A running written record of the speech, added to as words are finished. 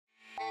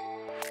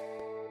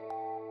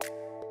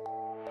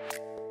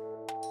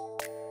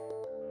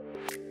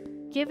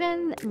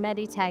Given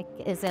MEDITECH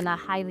is in a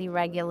highly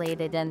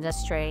regulated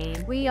industry,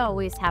 we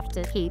always have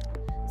to keep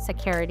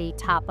security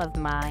top of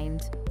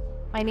mind.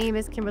 My name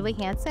is Kimberley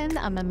Hansen.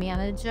 I'm a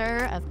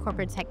manager of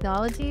corporate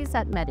technologies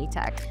at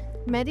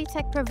MEDITECH.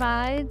 MEDITECH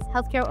provides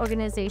healthcare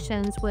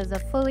organizations with a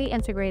fully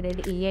integrated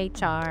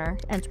EHR,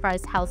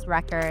 enterprise health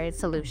record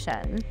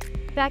solution.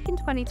 Back in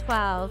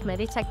 2012,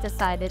 MEDITECH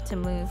decided to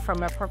move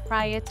from a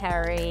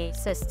proprietary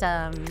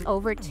system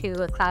over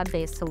to a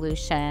cloud-based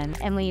solution,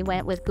 and we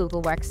went with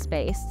Google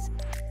Workspace.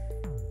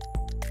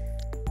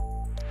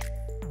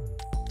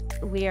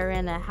 We are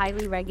in a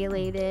highly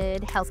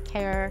regulated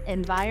healthcare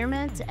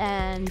environment,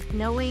 and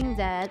knowing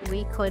that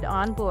we could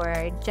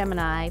onboard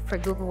Gemini for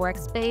Google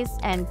Workspace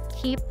and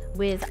keep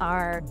with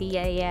our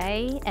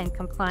BAA and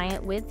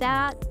compliant with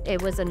that,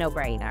 it was a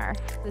no-brainer.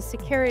 The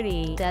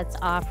security that's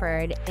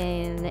offered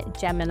in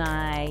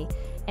Gemini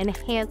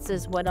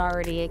enhances what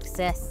already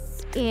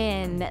exists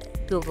in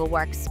Google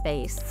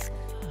Workspace.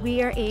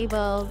 We are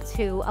able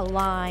to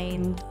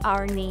align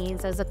our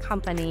needs as a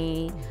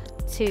company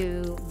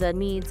to the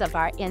needs of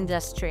our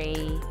industry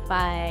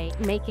by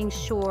making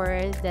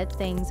sure that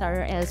things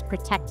are as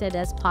protected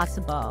as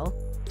possible.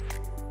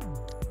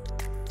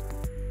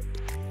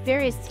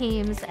 Various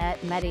teams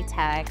at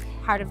MEDITECH,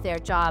 part of their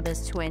job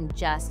is to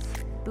ingest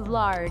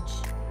large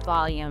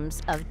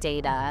volumes of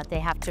data. They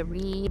have to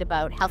read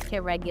about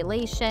healthcare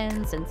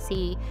regulations and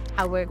see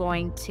how we're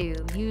going to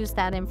use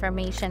that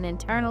information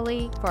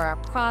internally for our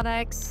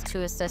products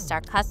to assist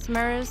our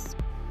customers.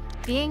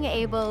 Being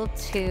able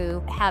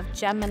to have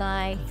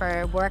Gemini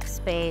for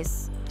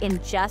Workspace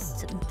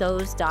ingest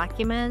those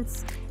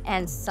documents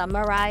and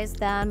summarize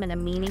them in a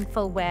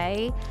meaningful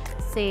way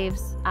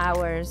saves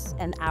hours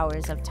and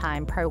hours of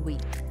time per week.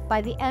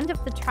 By the end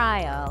of the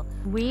trial,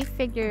 we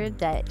figured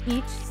that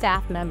each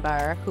staff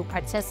member who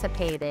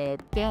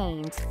participated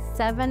gained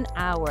 7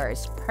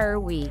 hours per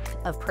week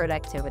of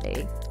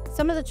productivity.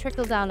 Some of the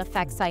trickle-down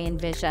effects I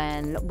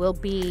envision will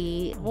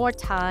be more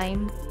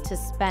time to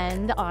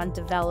spend on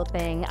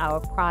developing our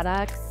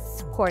products,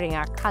 supporting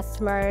our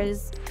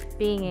customers,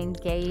 being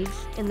engaged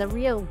in the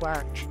real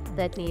work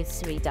that needs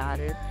to be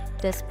done.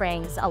 This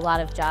brings a lot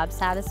of job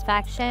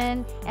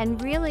satisfaction and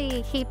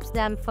really keeps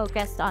them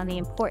focused on the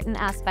important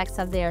aspects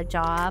of their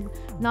job,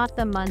 not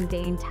the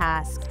mundane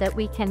tasks that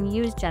we can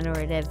use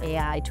generative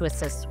AI to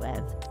assist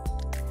with.